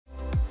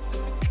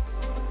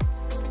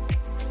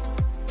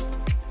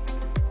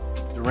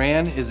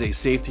Doran is a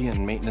safety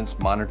and maintenance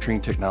monitoring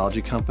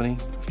technology company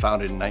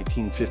founded in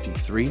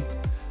 1953,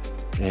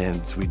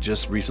 and we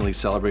just recently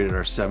celebrated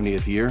our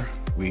 70th year.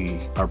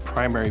 Our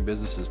primary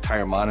business is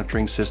tire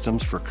monitoring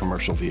systems for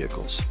commercial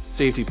vehicles.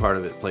 Safety part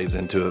of it plays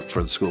into it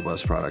for the school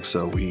bus product.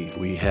 So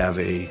we have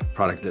a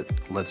product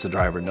that lets the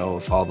driver know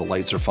if all the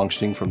lights are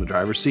functioning from the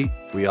driver's seat.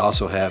 We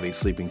also have a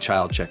sleeping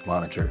child check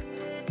monitor.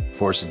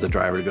 Forces the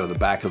driver to go to the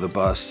back of the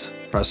bus,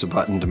 press a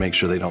button to make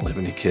sure they don't leave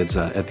any kids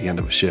at the end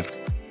of a shift.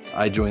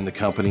 I joined the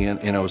company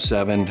in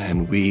 '07,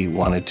 and we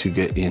wanted to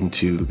get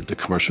into the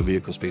commercial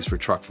vehicle space for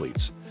truck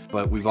fleets.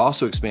 But we've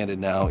also expanded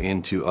now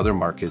into other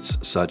markets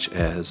such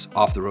as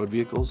off-the-road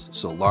vehicles,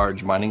 so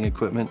large mining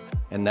equipment,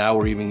 and now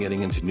we're even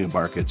getting into new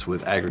markets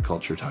with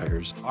agriculture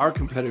tires. Our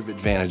competitive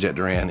advantage at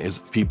Doran is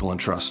people and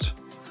trust.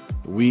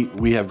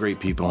 We have great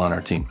people on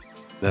our team.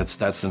 That's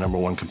the number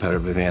one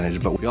competitive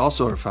advantage, but we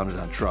also are founded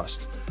on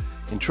trust.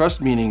 And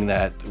trust meaning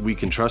that we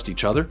can trust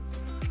each other,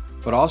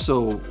 but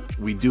also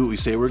we do what we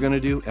say we're going to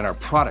do, and our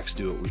products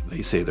do what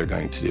they say they're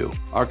going to do.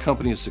 Our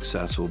company is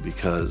successful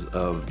because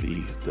of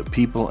the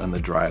people and the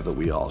drive that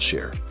we all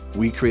share.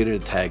 We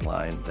created a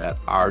tagline that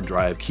our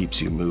drive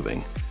keeps you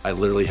moving. I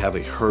literally have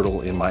a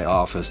hurdle in my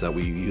office that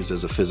we use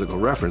as a physical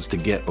reference to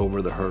get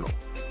over the hurdle.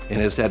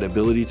 And it's that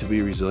ability to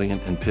be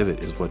resilient and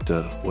pivot is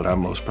what I'm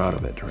most proud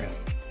of at Doran.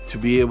 To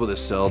be able to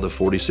sell to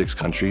 46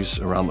 countries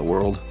around the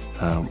world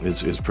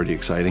is pretty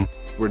exciting.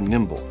 We're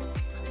nimble.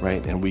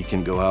 Right? And we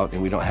can go out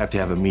and we don't have to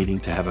have a meeting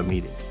to have a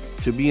meeting.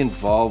 To be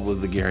involved with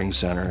the Goering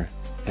Center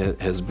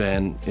has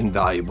been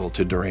invaluable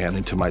to Doran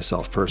and to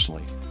myself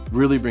personally.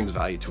 Really brings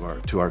value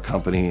to our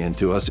company and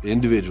to us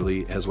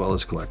individually as well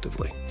as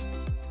collectively.